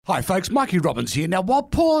Hi folks, Mikey Robbins here. Now, while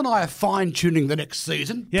Paul and I are fine-tuning the next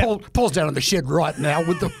season, Paul's down in the shed right now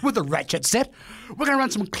with the ratchet set, we're going to run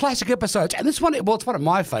some classic episodes. And this one, well, it's one of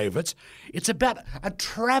my favourites. It's about a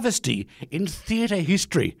travesty in theatre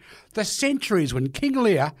history, the centuries when King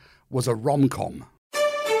Lear was a rom-com.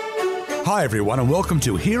 Hi everyone, and welcome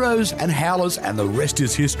to Heroes and Howlers and the Rest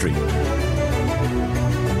is History.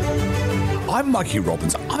 I'm Mikey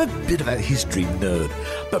Robbins. I'm a bit of a history nerd,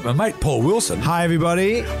 but my mate Paul Wilson... Hi,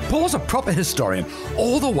 everybody. Paul's a proper historian,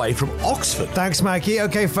 all the way from Oxford. Thanks, Mikey.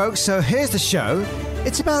 Okay, folks, so here's the show.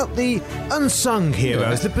 It's about the unsung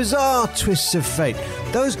heroes, the bizarre twists of fate,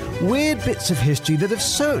 those weird bits of history that have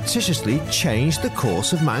surreptitiously changed the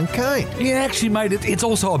course of mankind. Yeah, actually, mate, it's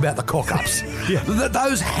also about the cock-ups.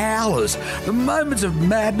 Those howlers, the moments of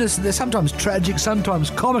madness, they're sometimes tragic, sometimes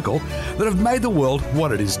comical, that have made the world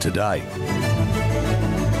what it is today.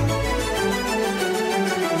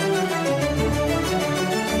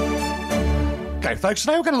 Okay, folks,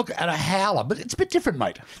 today we're going to look at a howler, but it's a bit different,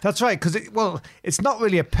 mate. That's right, because it's not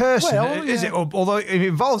really a person, is it? Although it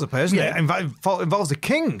involves a person, it involves the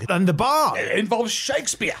king and the bard. It involves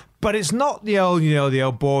Shakespeare. But it's not the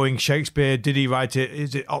old boring Shakespeare, did he write it,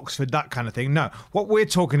 is it Oxford, that kind of thing. No, what we're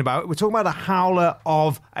talking about a howler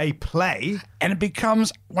of a play. And it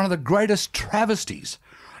becomes one of the greatest travesties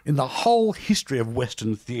in the whole history of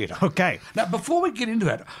Western theatre. Okay. Now, before we get into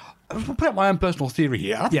that, I'll put out my own personal theory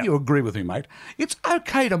here. I think you agree with me, mate. It's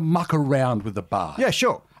okay to muck around with the bard. Yeah,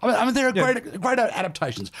 sure. I mean there are great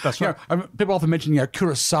adaptations. That's right. People often mention,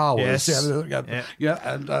 Kurosawa. Yes. And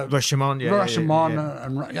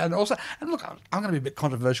Rashomon. And also, and look, I'm going to be a bit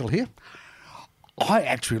controversial here. I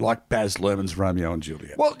actually like Baz Luhrmann's Romeo and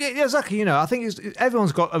Juliet. Well, yeah, exactly. I think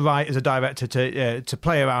everyone's got a right as a director to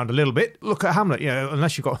play around a little bit. Look at Hamlet.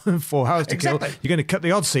 Unless you've got 4 hours to kill, you're going to cut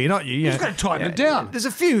the odd scene, aren't you? You've got to tighten it down. There's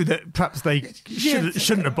a few that perhaps they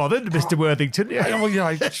shouldn't have bothered, Mr. Worthington.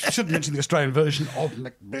 I shouldn't mention the Australian version of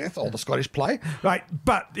Macbeth or the Scottish play. Right,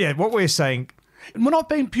 but what we're saying. We're not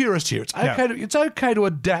being purist here. It's okay. It's okay to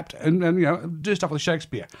adapt and do stuff with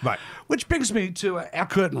Shakespeare. Right. Which brings me to our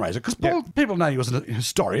curtain raiser, because people know you as a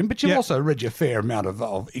historian, but you've also read your fair amount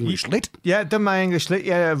of English lit. Yeah, done my English lit.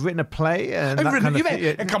 Yeah, I've written a play and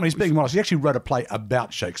company's being honest, you actually wrote a play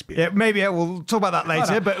about Shakespeare. Yeah, maybe we'll talk about that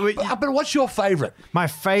later. But what's your favourite? My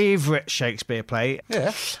favourite Shakespeare play.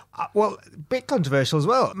 Yeah. Well, a bit controversial as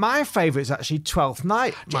well. My favourite is actually Twelfth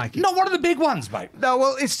Night, Mikey. Not one of the big ones, mate. No,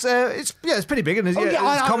 well, it's pretty big, as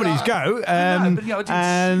comedies go.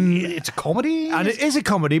 It's a comedy, and it is a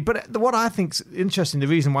comedy. But what I think's interesting, the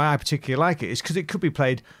reason why I particularly like it, is because it could be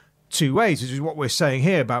played 2 ways, which is what we're saying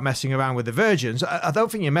here about messing around with the virgins. I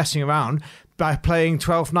don't think you're messing around by playing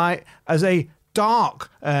Twelfth Night as a dark,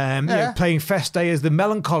 playing Feste as the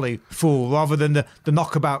melancholy fool rather than the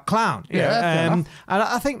knockabout clown. And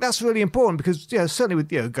I think that's really important because certainly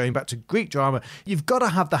with going back to Greek drama, you've got to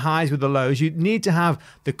have the highs with the lows. You need to have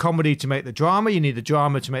the comedy to make the drama. You need the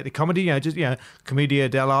drama to make the comedy. Commedia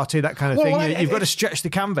dell'arte, that kind of thing. You've got to stretch the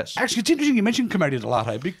canvas. Actually, it's interesting you mentioned Commedia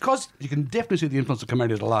dell'arte because you can definitely see the influence of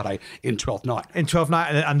Commedia dell'arte in Twelfth Night. In Twelfth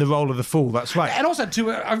Night and the role of the fool. That's right. And also too,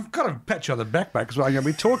 I've got to pat you on the back because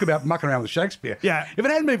we talk about mucking around with Shakespeare. Yeah. If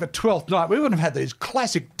it hadn't been for Twelfth Night, we wouldn't have had these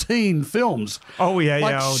classic teen films. Oh, yeah,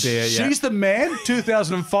 oh dear, yeah. She's the Man,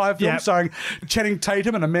 2005 film starring Channing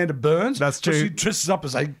Tatum and Amanda Burns. That's true. She dresses up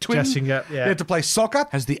as a twin. Dressing up, yeah. To play soccer.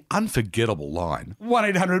 Has the unforgettable line,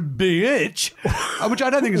 1-800-BH, which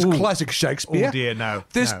I don't think is classic Shakespeare. Oh, dear, no.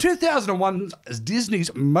 There's 2001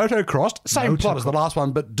 Disney's Motocross, same plot as the last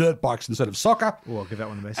one, but dirt bikes instead of soccer. Oh, I'll give that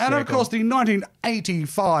one a miss. And of course, the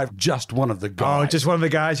 1985 Just One of the Guys. Oh, Just One of the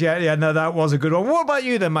Guys, yeah, no, that was a good one. What about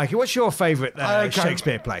you then, Mikey? What's your favourite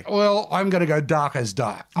Shakespeare play? Well, I'm going to go dark as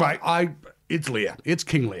dark. Right. It's Lear. It's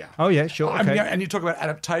King Lear. Oh, yeah, sure. Okay. And you talk about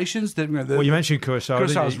adaptations. You mentioned Kurosawa.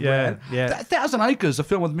 Kurosawa's yeah. 1,000 Acres, a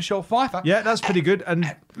film with Michelle Pfeiffer. Yeah, that's pretty good.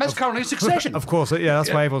 And that's currently Succession. Of course,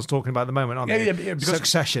 that's why everyone's talking about at the moment, aren't they? Yeah, because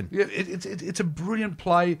Succession. It's a brilliant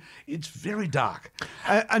play. It's very dark.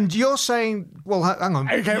 And you're saying, well, hang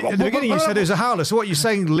on. Okay, in the beginning you said it was a howler. So what, you're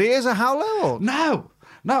saying Lear's a howler? Or? No.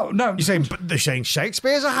 They're saying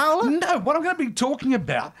Shakespeare's a howler? No, what I'm going to be talking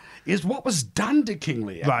about is what was done to King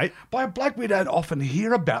Lear by a bloke we don't often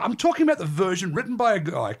hear about. I'm talking about the version written by a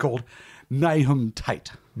guy called Nahum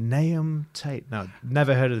Tate. Nahum Tate? No,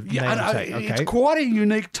 never heard of Nahum Tate. Okay. It's quite a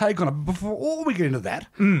unique take on it. Before we get into that,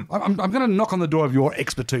 I'm going to knock on the door of your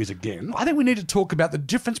expertise again. I think we need to talk about the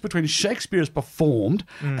difference between Shakespeare as performed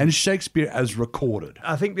and Shakespeare as recorded.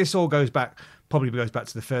 I think this all goes back probably goes back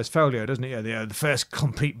to the first folio, doesn't it? Yeah, the first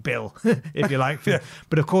complete bill, if you like.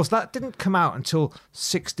 But of course, that didn't come out until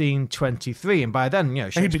 1623, and by then,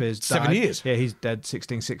 Shakespeare's died. 7 years. Yeah, he's dead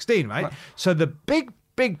 1616, right? So the big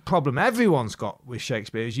problem everyone's got with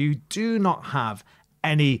Shakespeare is you do not have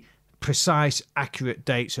any precise, accurate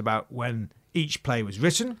dates about when each play was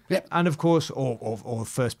written, and of course, or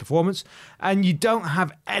first performance, and you don't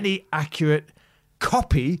have any accurate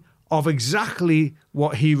copy of exactly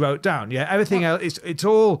what he wrote down. Yeah, everything else, it's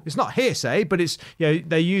not hearsay, but it's,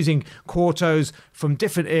 they're using quartos from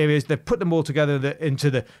different areas. They've put them all together into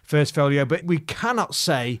the first folio, but we cannot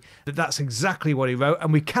say that that's exactly what he wrote,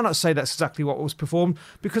 and we cannot say that's exactly what was performed,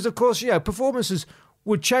 because of course, performances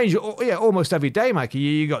would change almost every day, Mikey.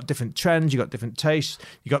 You got different trends, you got different tastes,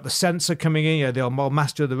 you got the censor coming in, the old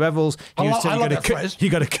Master of the Revels. You got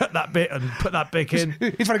to cut that bit and put that bit in.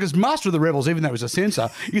 It's funny because Master of the Revels, even though it was a censor,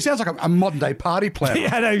 he sounds like a modern day party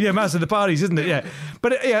planner. Master of the Parties, isn't it? Yeah.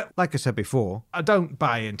 But like I said before, I don't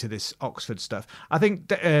buy into this Oxford stuff. I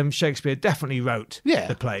think Shakespeare definitely wrote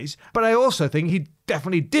the plays, but I also think he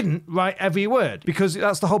definitely didn't write every word, because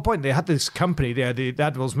that's the whole point. They had this company, the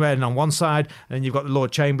Admiral's Men on one side, and then you've got the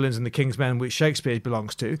Lord Chamberlains and the King's Men, which Shakespeare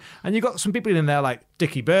belongs to, and you've got some people in there like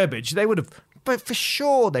Dickie Burbage. They would have, but for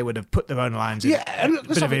sure, they would have put their own lines in. And a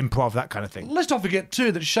bit of improv, that kind of thing. Let's not forget,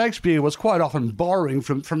 too, that Shakespeare was quite often borrowing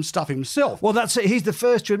from stuff himself. Well, that's it. He's the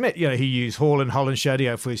first to admit, he used Hall and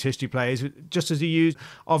Holinshed, for his history plays, just as he used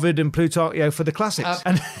Ovid and Plutarch, for the classics.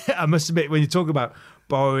 And I must admit, when you talk about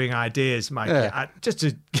borrowing ideas, Mike, just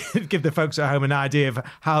to give the folks at home an idea of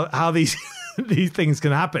how these these things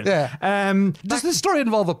can happen. Does this story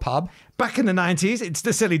involve a pub? Back in the 90s, it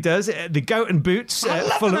certainly does. The Goat and Boots. I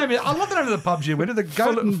love the name of the pubs you went to, the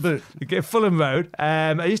Goat and Boots. Fulham Road.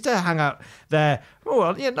 I used to hang out there,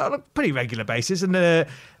 on a pretty regular basis, and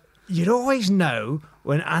you'd always know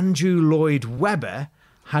when Andrew Lloyd Webber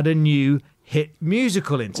had a new hit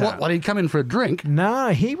musical in town. What, he'd come in for a drink? No,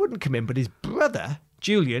 he wouldn't come in, but his brother,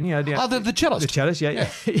 Julian, the cellist. The cellist, yeah.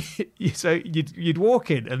 So you'd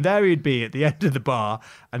walk in, and there he'd be at the end of the bar,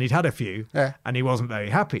 and he'd had a few, and he wasn't very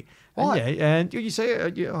happy. Why? And you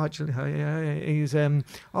say, he's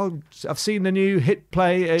I've seen the new hit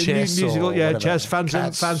play, Chess new musical, Chess,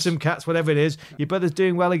 Phantom Cats, whatever it is. Your brother's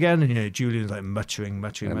doing well again, and Julian's like muttering,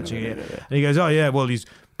 and he goes, well, he's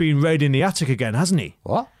been raiding the attic again, hasn't he?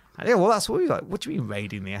 What? Yeah, well, that's what we like. What do you mean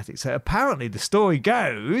raiding the attic? So apparently the story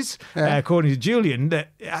goes, according to Julian, that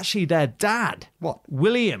actually their dad,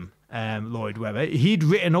 William Lloyd Webber, he'd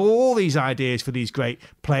written all these ideas for these great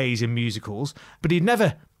plays and musicals, but he'd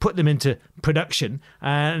never put them into production,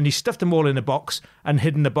 and he stuffed them all in a box and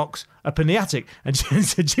hidden the box up in the attic. And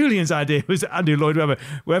so Julian's idea was that Andrew Lloyd Webber,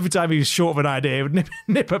 where every time he was short of an idea, he would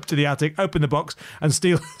nip up to the attic, open the box, and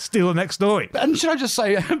steal the next story. And should I just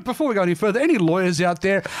say, before we go any further, any lawyers out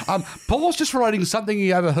there, Paul's just writing something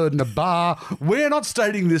he overheard in a bar. We're not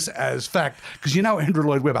stating this as fact, because Andrew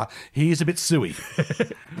Lloyd Webber, he is a bit suey.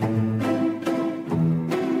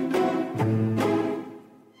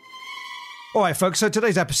 All right, folks, so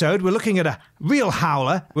today's episode, we're looking at a real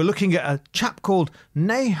howler. We're looking at a chap called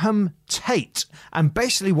Nahum Tate, and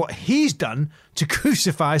basically what he's done to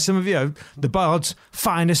crucify some of, the bard's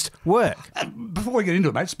finest work. Before we get into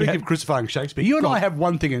it, mate, speaking of crucifying Shakespeare, you and I have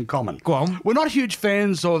one thing in common. Go on. We're not huge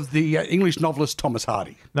fans of the English novelist Thomas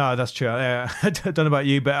Hardy. No, that's true. I don't know about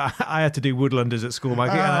you, but I had to do Woodlanders at school,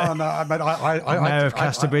 Mikey. No, mate, Mayor of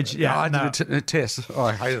Casterbridge. I did a test. Oh,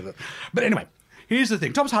 I hated it. But anyway, here's the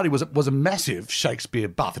thing. Thomas Hardy was a massive Shakespeare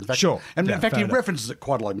buff. In fact, sure. And in fact, he references it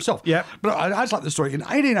quite a lot himself. Yeah. But I just like the story. In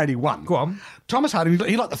 1881, go on. Thomas Hardy,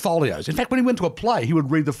 he liked the folios. In fact, when he went to a play, he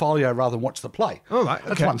would read the folio rather than watch the play. Oh, right. Okay.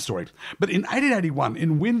 That's one story. But in 1881,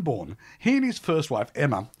 in Winbourne, he and his first wife,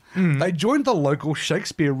 Emma, they joined the local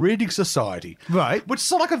Shakespeare Reading Society. Right. Which is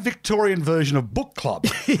sort of like a Victorian version of book club.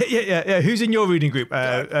 Yeah. Who's in your reading group?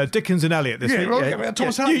 Dickens and Eliot this week. Right,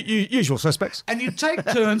 Thomas Hardy. Usual suspects. And you take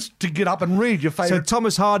turns to get up and read your favourite. So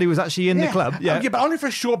Thomas Hardy was actually in the club. Yeah, but only for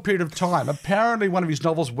a short period of time. Apparently one of his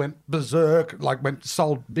novels went berserk,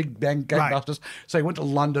 sold big bang gangbusters. Right. So he went to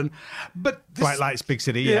London. But Bright Lights, big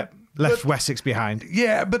city, left Wessex behind.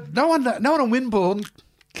 Yeah, but no one in Winbourne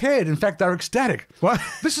cared. In fact, they're ecstatic. What?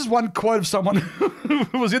 This is one quote of someone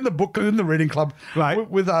who was in the reading club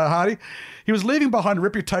with Hardy. He was leaving behind a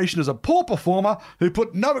reputation as a poor performer who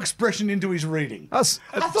put no expression into his reading. That's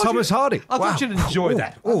Thomas Hardy. I thought you'd enjoy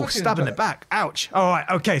that. Oh, stabbing it back. Ouch. All right,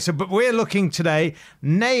 okay, but we're looking today,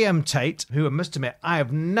 Nahum Tate, who I must admit I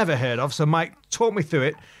have never heard of. So, Mike, talk me through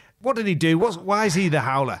it. What did he do? Why is he the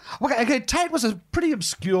howler? Okay, Tate was a pretty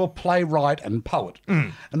obscure playwright and poet.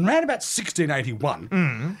 And around about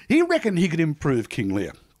 1681, he reckoned he could improve King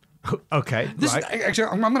Lear. Okay, right. Actually,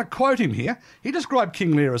 I'm going to quote him here. He described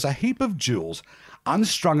King Lear as a heap of jewels,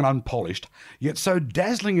 unstrung and unpolished, yet so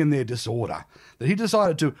dazzling in their disorder that he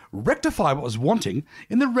decided to rectify what was wanting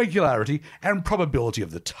in the regularity and probability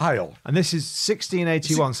of the tale. And this is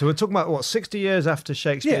 1681, so we're talking about, what, 60 years after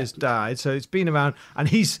Shakespeare's died, so it's been around, and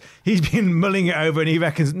he's been mulling it over, and he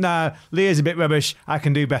reckons, nah, Lear's a bit rubbish, I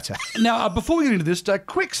can do better. Now, before we get into this,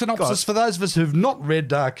 quick synopsis for those of us who've not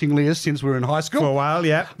read King Lear since we were in high school. For a while,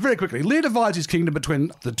 yeah. Very quickly, Lear divides his kingdom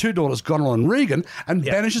between the two daughters, Goneril and Regan, and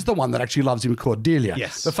banishes the one that actually loves him, Cordelia.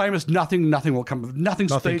 Yes. The famous nothing will come of nothing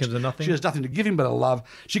Nothing speech. comes of nothing. She has nothing to give him but a love.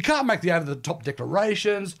 She can't make the over-the-top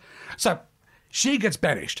declarations. So she gets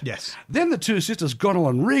banished. Yes. Then the two sisters, Goneril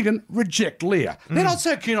and Regan, reject Lear. They're not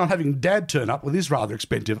so keen on having Dad turn up with his rather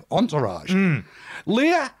expensive entourage.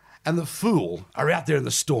 Lear and the fool are out there in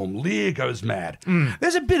the storm. Lear goes mad.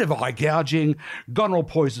 There's a bit of eye gouging. Goneril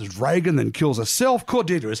poisons Regan, then kills herself.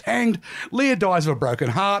 Cordelia is hanged. Lear dies of a broken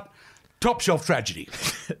heart. Top shelf tragedy.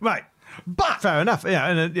 Right. But fair enough, yeah,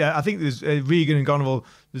 and I think there's Regan and Goneril,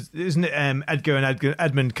 isn't it? Edgar and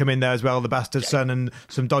Edmund come in there as well, the bastard son, and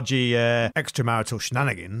some dodgy extramarital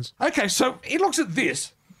shenanigans. Okay, so he looks at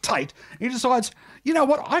this, Tate, he decides, you know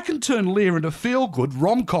what, I can turn Lear into feel-good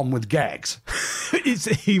rom-com with gags.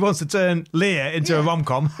 He wants to turn Lear into a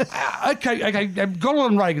rom-com. Okay, Goneril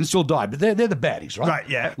and Regan still die, but they're the baddies, right? Right,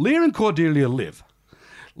 yeah. Lear and Cordelia live.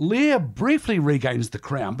 Lear briefly regains the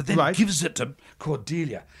crown, but then gives it to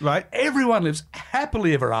Cordelia. Right. Everyone lives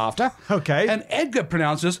happily ever after. Okay. And Edgar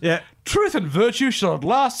pronounces, truth and virtue shall at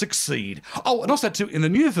last succeed. Oh, and also, too, in the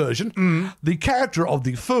new version, the character of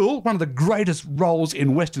the fool, one of the greatest roles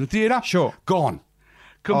in Western theatre, gone.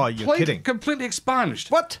 You're kidding. Completely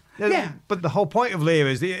expunged. What? Yeah. But the whole point of Lear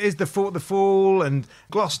is the fool and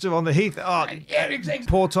Gloucester on the heath. Oh, exactly.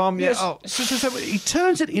 Poor Tom. Yeah. Yes. Oh. So he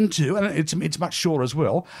turns it into, and it's much shorter as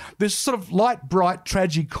well, this sort of light, bright,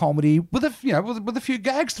 tragic comedy with a few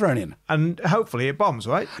gags thrown in. And hopefully it bombs,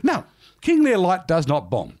 right? No. King Lear Light does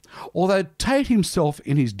not bomb. Although Tate himself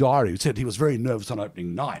in his diary said he was very nervous on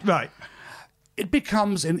opening night. Right. It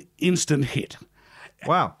becomes an instant hit.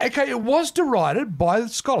 Wow. Okay, it was derided by the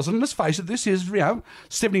scholars. And let's face it, this is,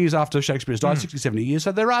 70 years after Shakespeare's died, 60, 70 years.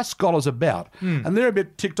 So there are scholars about. And they're a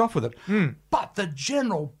bit ticked off with it. But the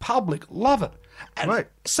general public love it. And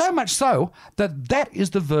so much so that is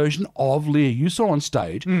the version of Lear you saw on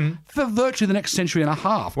stage for virtually the next century and a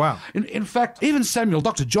half. Wow. In fact, even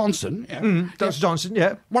Dr. Johnson, Dr. Johnson,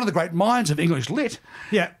 one of the great minds of English lit,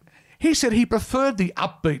 he said he preferred the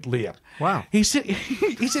upbeat Lear. Wow. He said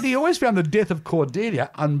he always found the death of Cordelia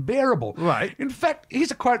unbearable. Right. In fact, here's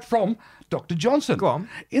a quote from Dr. Johnson. Go on.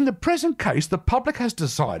 In the present case, the public has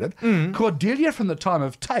decided Cordelia from the time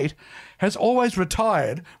of Tate has always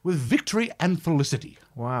retired with victory and felicity.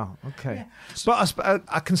 Wow, okay. But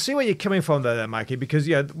I can see where you're coming from there, Mikey, because,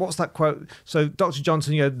 what's that quote? So Dr.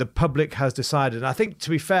 Johnson, the public has decided. And I think, to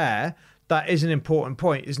be fair, that is an important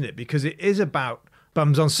point, isn't it? Because it is about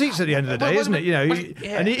bums on seats at the end of the day, isn't it?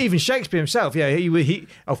 And even Shakespeare himself, he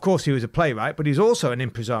of course he was a playwright, but he's also an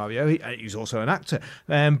impresario. He's also an actor.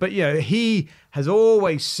 But he has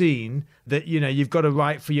always seen that you've got to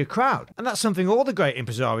write for your crowd, and that's something all the great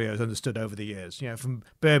impresarios understood over the years. From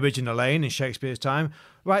Burbage and Elaine in Shakespeare's time,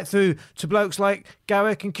 right through to blokes like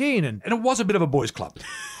Garrick and Keane, and it was a bit of a boys' club.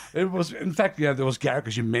 It was, in fact, there was Garrick,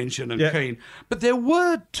 as you mentioned, and Keane. But there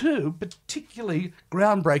were two particularly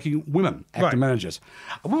groundbreaking women actor managers.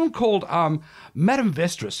 A woman called Madame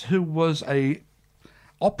Vestris, who was a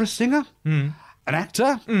opera singer, an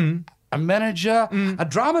actor, a manager, a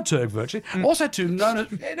dramaturg, virtually. Also, too, known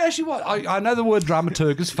as... No, she was. I know the word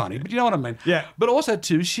dramaturg is funny, but you know what I mean. Yeah. But also,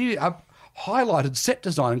 too, she... highlighted set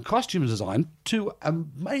design and costume design to a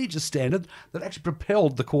major standard that actually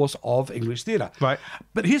propelled the course of English theatre. Right.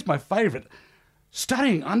 But here's my favourite.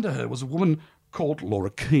 Studying under her was a woman called Laura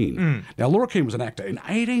Keane. Now, Laura Keane was an actor. In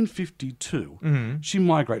 1852, she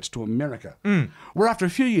migrates to America, where after a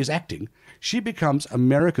few years acting, she becomes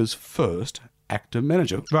America's first actor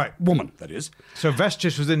manager. Right. Woman, that is. So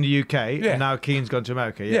Vestris was in the UK, and now Keane's gone to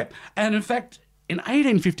America. Yeah. And in fact, in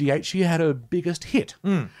 1858, she had her biggest hit.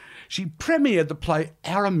 She premiered the play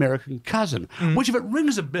Our American Cousin, which, if it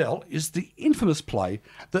rings a bell, is the infamous play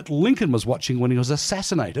that Lincoln was watching when he was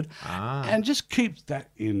assassinated. And just keep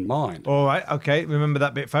that in mind. All right, okay, remember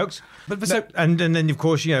that bit, folks. And then, of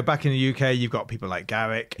course, back in the UK, you've got people like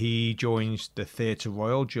Garrick. He joins the Theatre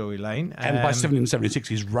Royal, Drury Lane. And by 1776,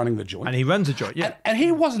 he's running the joint. And he runs the joint, yeah. And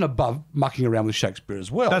he wasn't above mucking around with Shakespeare as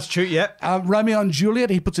well. That's true, yeah. Romeo and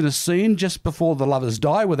Juliet, he puts in a scene just before the lovers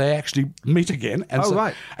die where they actually meet again.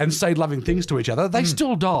 And say loving things to each other. They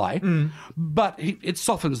still die, but it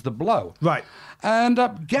softens the blow. Right. And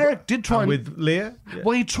Garrick did try with Lear? Yeah.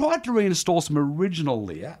 Well, he tried to reinstall some original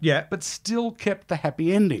Lear, but still kept the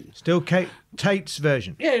happy ending. Still Tate's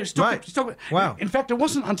version? Yeah, still. Wow. In fact, it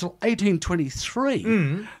wasn't until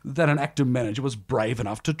 1823 that an actor manager was brave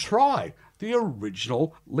enough to try the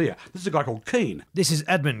original Lear. This is a guy called Keane. This is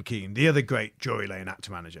Edmund Keane, the other great Drury Lane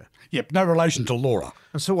actor manager. Yep, no relation to Laura.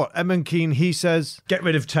 And so what? Edmund Keane, he says, get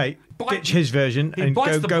rid of Tate, ditch his version, and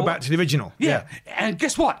go back to the original. Yeah, and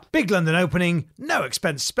guess what? Big London opening, no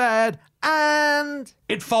expense spared, and...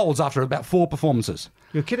 it folds after about 4 performances.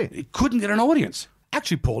 You're kidding? It couldn't get an audience.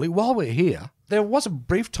 Actually, Paulie, while we're here, there was a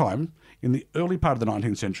brief time in the early part of the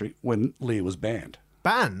 19th century when Lear was banned.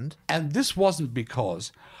 Banned? And this wasn't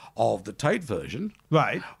because of the Tate version.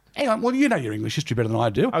 Right. Hang on, well, you know your English history better than I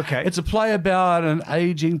do. Okay. It's a play about an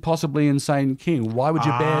ageing, possibly insane king. Why would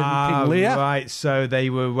you ban King Lear? Right, so they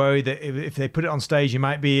were worried that if they put it on stage, you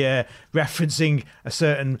might be referencing a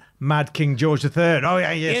certain mad King George III. Oh,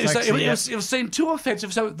 yeah. So it was seen too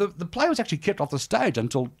offensive. So the play was actually kept off the stage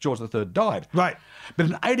until George III died. Right. But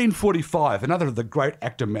in 1845, another of the great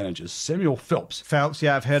actor-managers, Samuel Phelps. Phelps,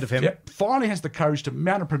 yeah, I've heard of him. Yep, finally has the courage to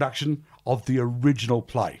mount a production of the original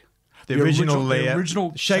play. The original Lear, the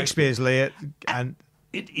original Shakespeare's Lear, and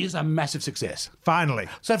it is a massive success. Finally.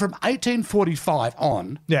 So from 1845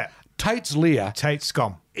 on, Tate's Lear, Tate's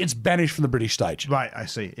gone. It's banished from the British stage. Right, I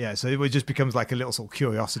see. Yeah, so it just becomes like a little sort of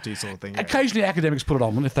curiosity sort of thing. Yeah. Occasionally academics put it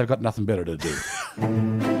on if they've got nothing better to do.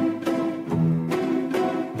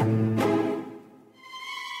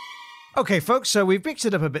 Okay, folks, so we've mixed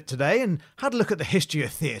it up a bit today and had a look at the history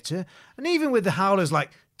of theatre, and even with the howlers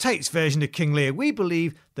like Tate's version of King Lear, we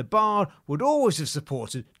believe the bard would always have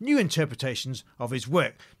supported new interpretations of his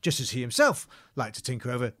work, just as he himself liked to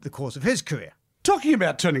tinker over the course of his career. Talking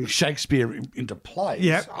about turning Shakespeare into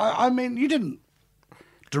plays, I mean, you didn't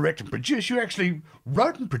direct and produce, you actually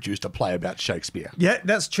wrote and produced a play about Shakespeare. Yeah,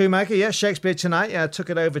 that's true, Mikey. Yeah, Shakespeare Tonight. Yeah, I took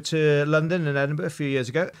it over to London and Edinburgh a few years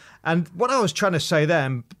ago. And what I was trying to say there,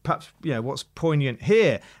 and perhaps what's poignant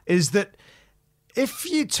here, is that if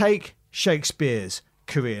you take Shakespeare's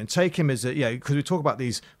career and take him as because we talk about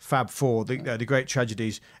these Fab Four, the great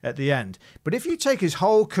tragedies at the end, but if you take his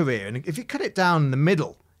whole career and if you cut it down in the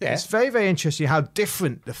middle, it's very, very interesting how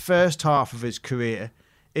different the first half of his career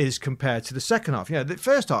is compared to the second half. The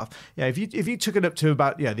first half, if you took it up to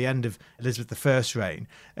about the end of Elizabeth I's reign,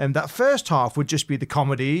 and that first half would just be the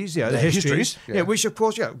comedies, the histories, which of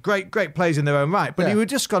course, great plays in their own right. But he would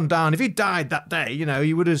just gone down. If he died that day,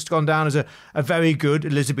 he would have just gone down as a very good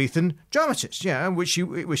Elizabethan dramatist, which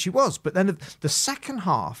he was. But then the second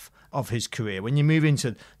half of his career, when you move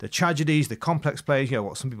into the tragedies, the complex plays,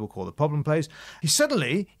 what some people call the problem plays, he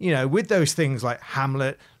suddenly, with those things like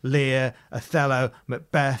Hamlet, Lear, Othello,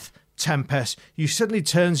 Macbeth, Tempest, he suddenly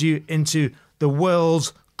turns you into the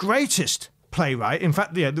world's greatest playwright. In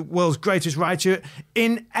fact, the world's greatest writer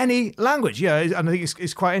in any language. And I think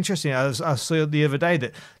it's quite interesting. I saw the other day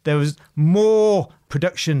that there was more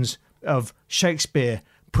productions of Shakespeare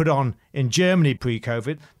put on in Germany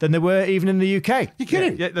pre-COVID than there were even in the UK. You're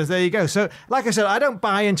kidding? Yeah, there you go. So, like I said, I don't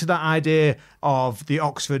buy into that idea of the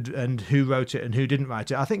Oxford and who wrote it and who didn't write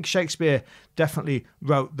it. I think Shakespeare definitely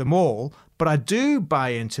wrote them all, but I do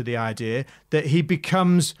buy into the idea that he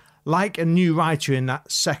becomes like a new writer in that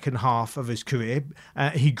second half of his career.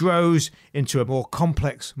 He grows into a more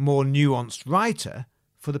complex, more nuanced writer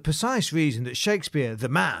for the precise reason that Shakespeare, the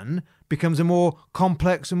man, becomes a more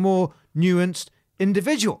complex and more nuanced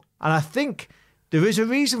individual. And I think there is a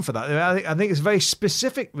reason for that. I think it's a very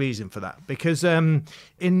specific reason for that, because in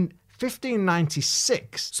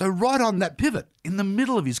 1596... So right on that pivot, in the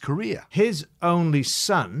middle of his career, his only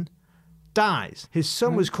son dies. His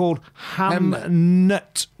son was called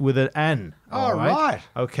Hamnet with an N. All right.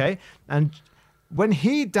 Okay. And when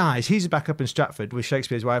he dies, he's back up in Stratford with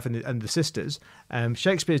Shakespeare's wife and the sisters.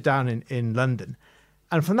 Shakespeare's down in London.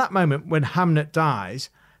 And from that moment, when Hamnet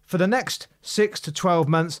dies, for the next 6 to 12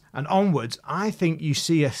 months and onwards, I think you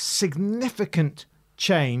see a significant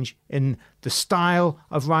change in the style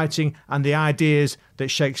of writing and the ideas that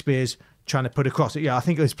Shakespeare's trying to put across. I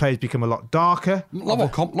think his plays become a lot darker. A lot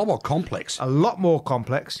more complex. A lot more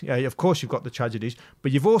complex. Of course, you've got the tragedies,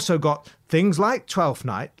 but you've also got things like Twelfth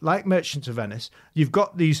Night, like Merchant of Venice. You've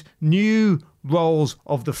got these new roles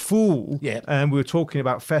of the fool. And we were talking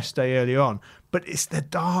about Feste earlier on. But it's the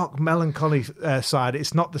dark, melancholy side.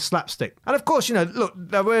 It's not the slapstick. And of course, look,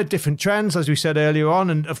 there were different trends, as we said earlier on.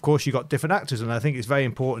 And of course, you got different actors. And I think it's very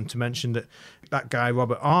important to mention that guy,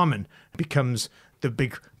 Robert Armin, becomes the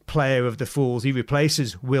big player of the fools. He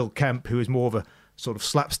replaces Will Kemp, who is more of a sort of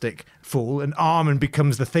slapstick fool, and Armand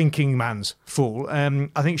becomes the thinking man's fool.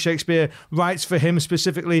 I think Shakespeare writes for him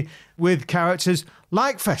specifically with characters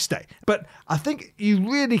like Feste. But I think you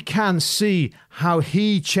really can see how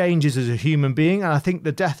he changes as a human being, and I think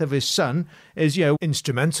the death of his son is,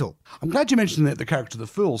 instrumental. I'm glad you mentioned the character of the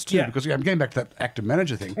fools too, because I'm getting back to that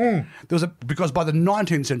actor-manager thing. Because by the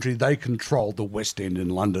 19th century they controlled the West End in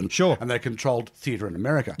London, and they controlled theatre in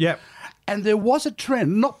America. And there was a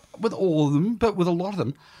trend, not with all of them, but with a lot of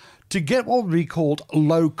them, to get what would be called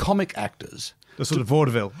low comic actors. The sort of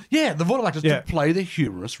vaudeville. Yeah, the vaudeville actors to play the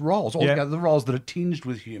humorous roles, altogether the roles that are tinged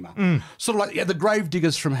with humour. Sort of like the grave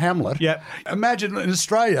diggers from Hamlet. Imagine in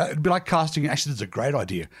Australia, it'd be like casting, actually, this is a great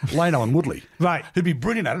idea, Leno and Woodley. Who'd be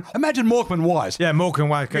brilliant at it. Imagine Morecambe and Wise. Morecambe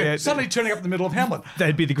and Wise. Suddenly turning up in the middle of Hamlet.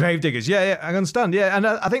 They'd be the grave diggers. I understand. And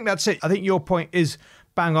I think that's it. I think your point is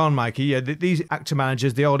bang on, Mikey. These actor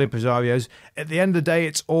managers, the old impresarios, at the end of the day,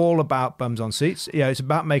 it's all about bums on seats. It's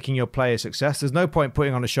about making your play a success. There's no point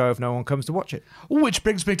putting on a show if no one comes to watch it. Which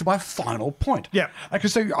brings me to my final point. Okay,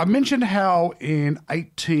 so I mentioned how in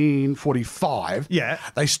 1845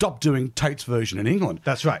 they stopped doing Tate's version in England.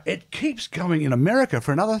 That's right. It keeps going in America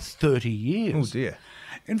for another 30 years. Oh, dear.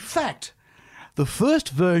 In fact, the first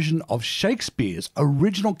version of Shakespeare's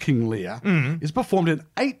original King Lear is performed in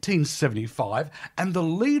 1875, and the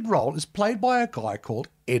lead role is played by a guy called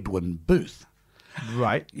Edwin Booth.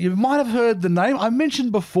 Right. You might have heard the name. I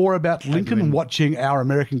mentioned before about Lincoln watching Our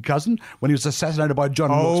American Cousin when he was assassinated by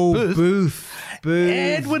John Wilkes Booth.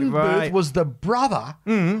 Edwin Booth was the brother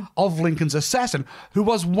of Lincoln's assassin, who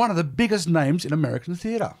was one of the biggest names in American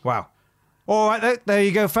theatre. Wow. All right, there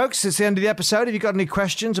you go, folks. It's the end of the episode. Have you got any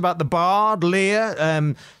questions about the Bard, Lear,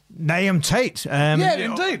 Nahum Tate?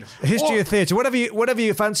 Indeed. History of theatre, whatever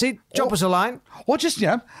you fancy, drop us a line. Or just,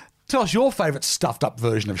 tell us your favourite stuffed-up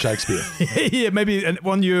version of Shakespeare. Maybe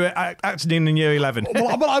one you acted in year 11.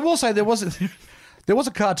 But I will say there was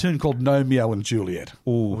a cartoon called Romeo and Juliet.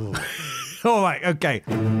 Ooh. All right, okay.